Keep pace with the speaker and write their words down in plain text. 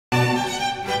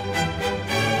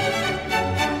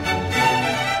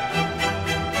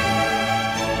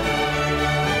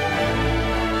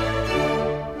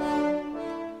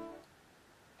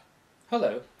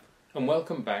Hello and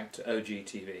welcome back to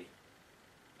OGTV.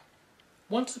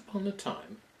 Once upon a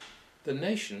time, the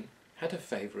nation had a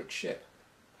favourite ship.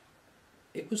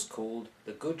 It was called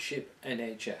the good ship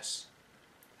NHS.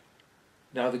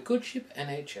 Now the good ship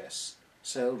NHS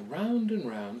sailed round and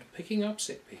round picking up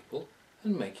sick people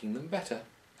and making them better.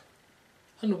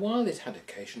 And while it had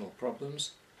occasional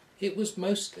problems, it was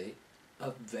mostly a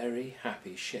very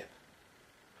happy ship.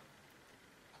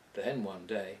 Then one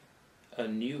day, a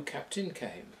new captain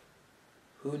came,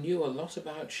 who knew a lot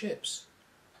about ships,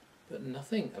 but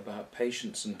nothing about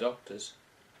patients and doctors.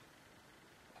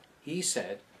 He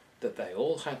said that they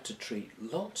all had to treat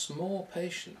lots more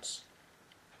patients,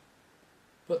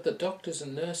 but the doctors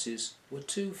and nurses were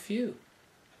too few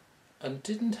and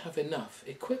didn't have enough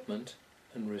equipment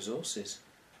and resources.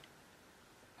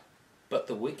 But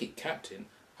the wicked captain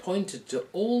pointed to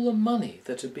all the money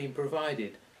that had been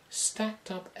provided, stacked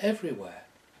up everywhere,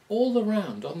 all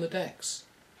around on the decks.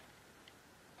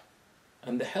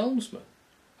 And the helmsman,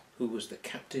 who was the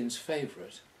captain's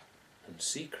favourite and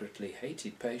secretly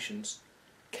hated patients,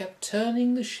 kept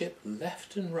turning the ship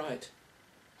left and right,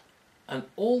 and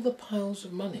all the piles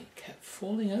of money kept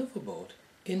falling overboard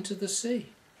into the sea.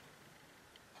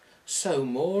 So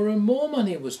more and more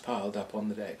money was piled up on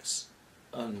the decks,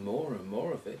 and more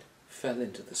of it fell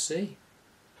into the sea.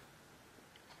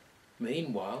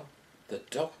 Meanwhile, the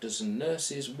doctors and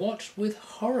nurses watched with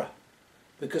horror,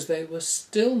 because there was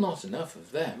still not enough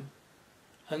of them,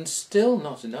 and still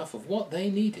not enough of what they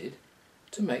needed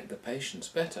to make the patients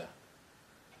better.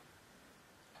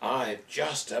 "I've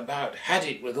just about had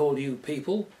it with all you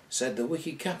people," said the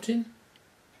wicked captain.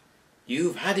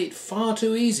 "You've had it far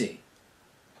too easy.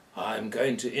 I'm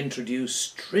going to introduce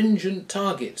stringent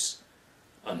targets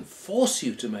and force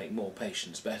you to make more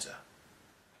patients better."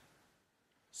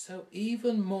 So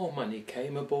even more money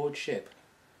came aboard ship,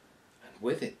 and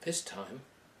with it this time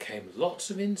came lots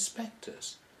of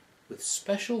inspectors with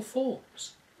special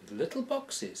forms with little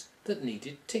boxes that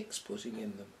needed ticks putting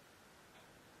in them.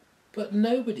 But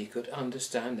nobody could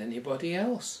understand anybody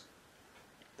else.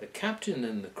 The captain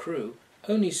and the crew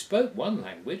only spoke one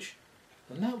language,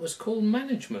 and that was called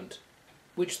management,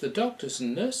 which the doctors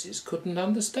and nurses couldn't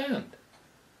understand.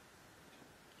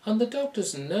 And the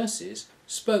doctors and nurses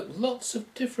spoke lots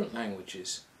of different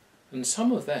languages, and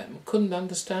some of them couldn't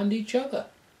understand each other.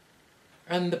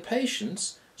 And the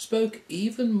patients spoke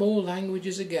even more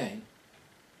languages again,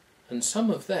 and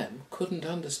some of them couldn't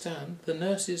understand the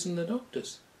nurses and the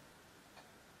doctors.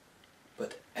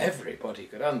 But everybody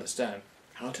could understand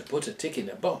how to put a tick in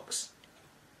a box,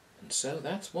 and so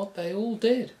that's what they all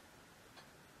did.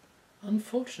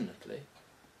 Unfortunately,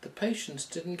 the patients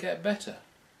didn't get better,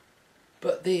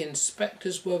 but the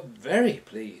inspectors were very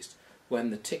pleased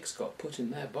when the ticks got put in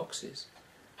their boxes,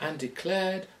 and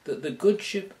declared that the good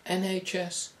ship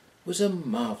NHS was a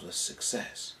marvellous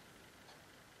success.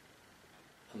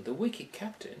 And the wicked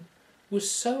captain was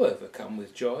so overcome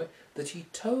with joy that he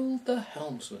told the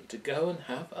helmsman to go and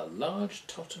have a large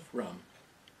tot of rum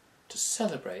to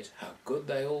celebrate how good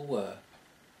they all were.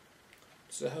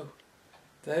 So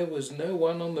there was no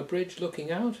one on the bridge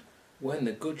looking out when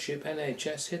the good ship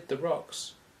NHS hit the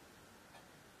rocks,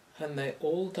 and they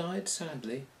all died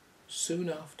sadly soon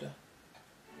after.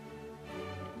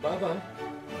 Bye-bye.